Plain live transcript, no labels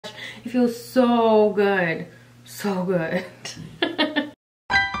It feels so good. So good.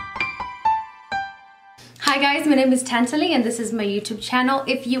 Hi guys, my name is Tantali and this is my YouTube channel.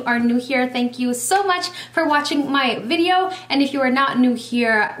 If you are new here, thank you so much for watching my video. And if you are not new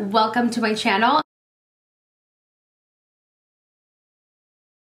here, welcome to my channel.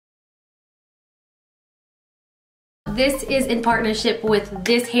 This is in partnership with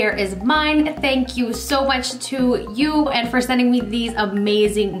This Hair Is Mine. Thank you so much to you and for sending me these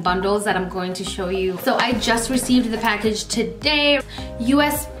amazing bundles that I'm going to show you. So I just received the package today.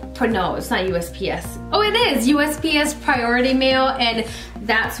 No, it's not USPS. Oh, it is USPS priority mail, and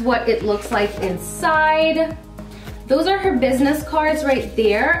that's what it looks like inside. Those are her business cards right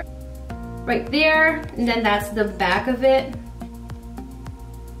there. Right there, and then that's the back of it.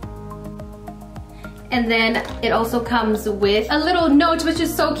 And then it also comes with a little note, which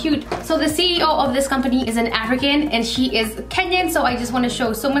is so cute. So the CEO of this company is an African and she is Kenyan. So I just want to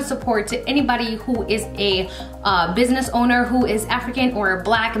show so much support to anybody who is a business owner who is African or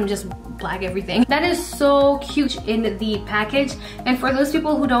Black. I'm just Black everything. That is so cute in the package. And for those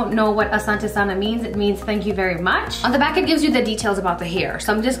people who don't know what Asante Sana means, it means thank you very much. On the back it gives you the details about the hair.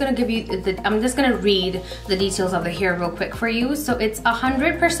 So I'm just gonna give you I'm just gonna read the details of the hair real quick for you. So it's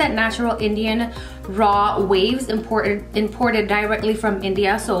 100% natural Indian raw waves imported directly from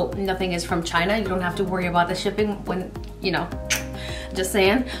India. So nothing is from China. You don't have to worry about the shipping when, you know, just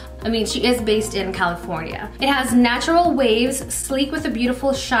saying. I mean, she is based in California. It has natural waves, sleek with a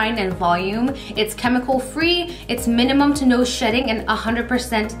beautiful shine and volume. It's chemical free, it's minimum to no shedding, and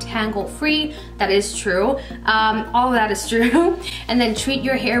 100% tangle free. That is true. All of that is true. And then treat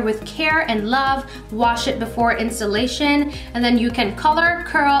your hair with care and love. Wash it before installation. And then you can color,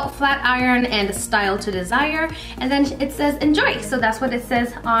 curl, flat iron, and style to desire. And then it says enjoy. So that's what it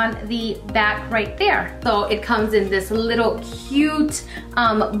says on the back right there. So it comes in this little cute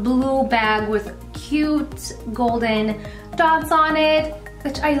blue bag with cute golden dots on it,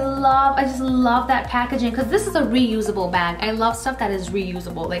 which I love. I just love that packaging because this is a reusable bag. I love stuff that is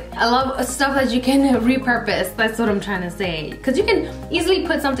reusable. Like, I love stuff that you can repurpose. That's what I'm trying to say. Because you can easily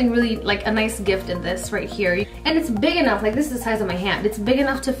put something really, like a nice gift in this right here. And it's big enough, like this is the size of my hand. It's big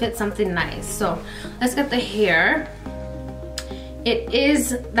enough to fit something nice. So let's get the hair.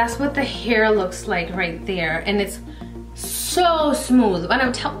 That's what the hair looks like right there. And it's so smooth, and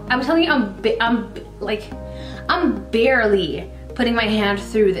I'm telling you, I'm barely putting my hand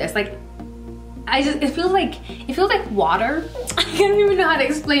through this. Like, it feels like water. I can't even know how to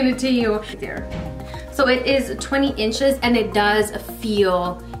explain it to you. There. So it is 20 inches, and it does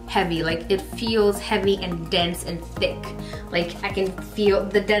feel heavy. Like, it feels heavy and dense and thick. Like, I can feel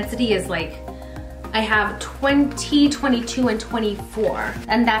the density is like. I have 20, 22, and 24.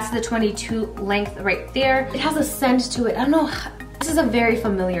 And that's the 22 length right there. It has a scent to it. I don't know. This is a very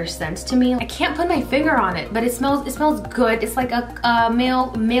familiar scent to me. I can't put my finger on it, but it smells good. It's like a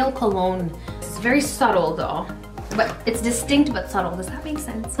male cologne. It's very subtle though. But it's distinct but subtle. Does that make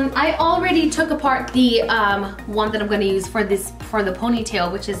sense? I already took apart the one that I'm gonna use for the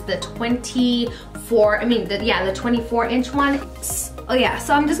ponytail, which is the 24, the 24-inch one. Oh yeah,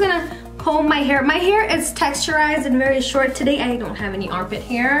 so I'm just gonna comb my hair. My hair is texturized and very short. Today I don't have any armpit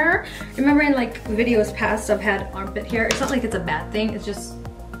hair. Remember in like videos past I've had armpit hair. It's not like it's a bad thing. It's just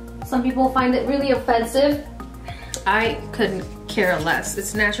some people find it really offensive. I couldn't care less.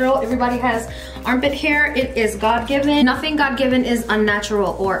 It's natural. Everybody has armpit hair. It is God-given. Nothing God-given is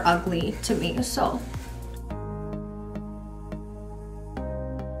unnatural or ugly to me. So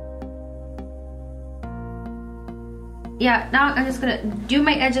yeah, now I'm just gonna do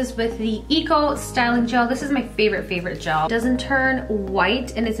my edges with the Eco Styling Gel. This is my favorite gel. It doesn't turn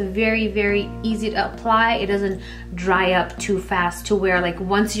white and it's very, very easy to apply. It doesn't dry up too fast to where like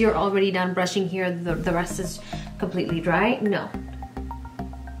once you're already done brushing here, the rest is completely dry. No.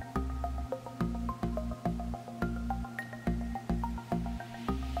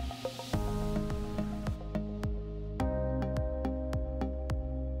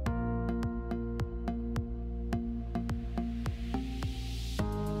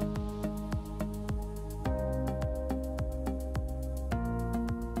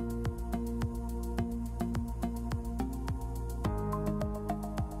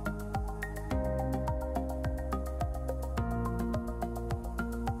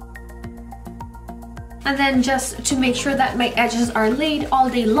 And then just to make sure that my edges are laid all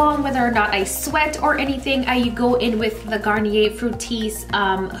day long, whether or not I sweat or anything, I go in with the Garnier Fructis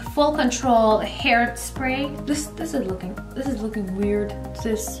Full Control Hair Spray. This is looking weird.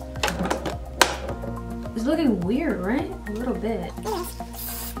 This is looking weird, right? A little bit.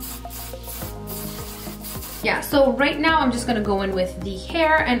 Yeah, so right now I'm just gonna go in with the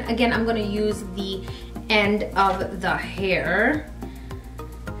hair, and again, I'm gonna use the end of the hair.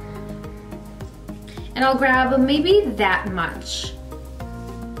 And I'll grab maybe that much.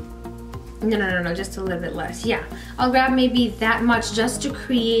 No, just a little bit less. Yeah, I'll grab maybe that much just to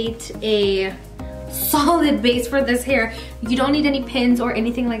create a solid base for this hair. You don't need any pins or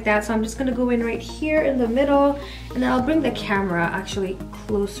anything like that, so I'm just gonna go in right here in the middle, and then I'll bring the camera actually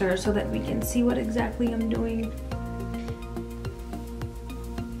closer so that we can see what exactly I'm doing.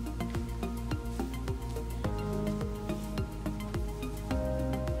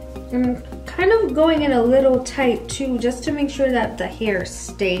 I'm kind of going in a little tight too, just to make sure that the hair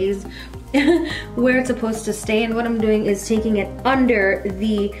stays where it's supposed to stay. And what I'm doing is taking it under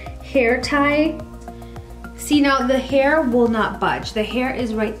the hair tie. See, now the hair will not budge. The hair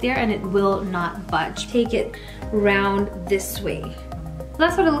is right there and it will not budge. Take it round this way. So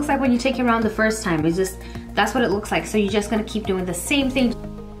that's what it looks like when you take it around the first time. It's just, that's what it looks like. So you're just gonna keep doing the same thing.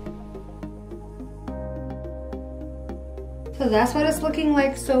 So that's what it's looking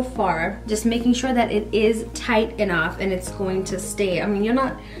like so far. Just making sure that it is tight enough and it's going to stay. I mean, you're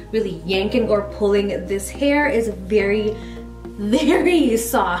not really yanking or pulling. This hair is very, very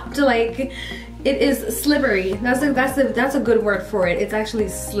soft. Like, it is slippery. That's a good word for it. It's actually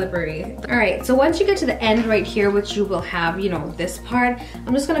slippery. All right, so once you get to the end right here, which you will have, you know, this part,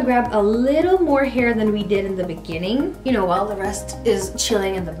 I'm just gonna grab a little more hair than we did in the beginning. You know, while the rest is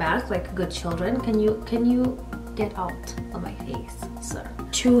chilling in the back like good children. Can you get out of my face, sir?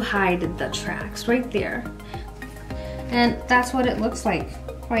 To hide the tracks right there. And that's what it looks like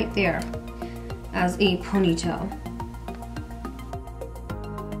right there as a ponytail.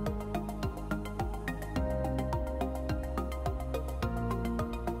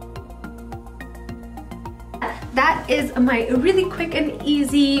 That is my really quick and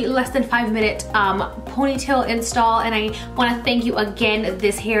easy, less than 5-minute ponytail install, and I want to thank you again,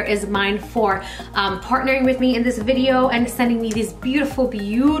 This Hair Is Mine, for partnering with me in this video and sending me these beautiful,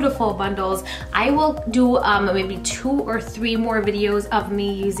 beautiful bundles. I will do maybe 2 or 3 more videos of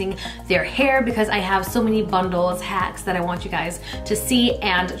me using their hair, because I have so many bundles, hacks that I want you guys to see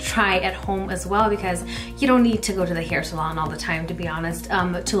and try at home as well, because you don't need to go to the hair salon all the time, to be honest,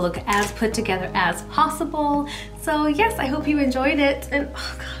 to look as put together as possible. So yes, I hope you enjoyed it, and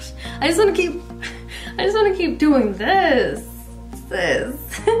oh gosh, I just want to keep doing this.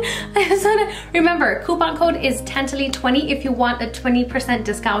 I just want to remember, coupon code is TENTALY20 if you want a 20%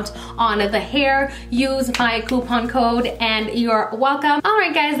 discount on the hair. Use my coupon code and you're welcome. All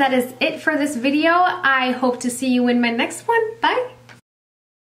right guys, that is it for this video. I hope to see you in my next one. Bye.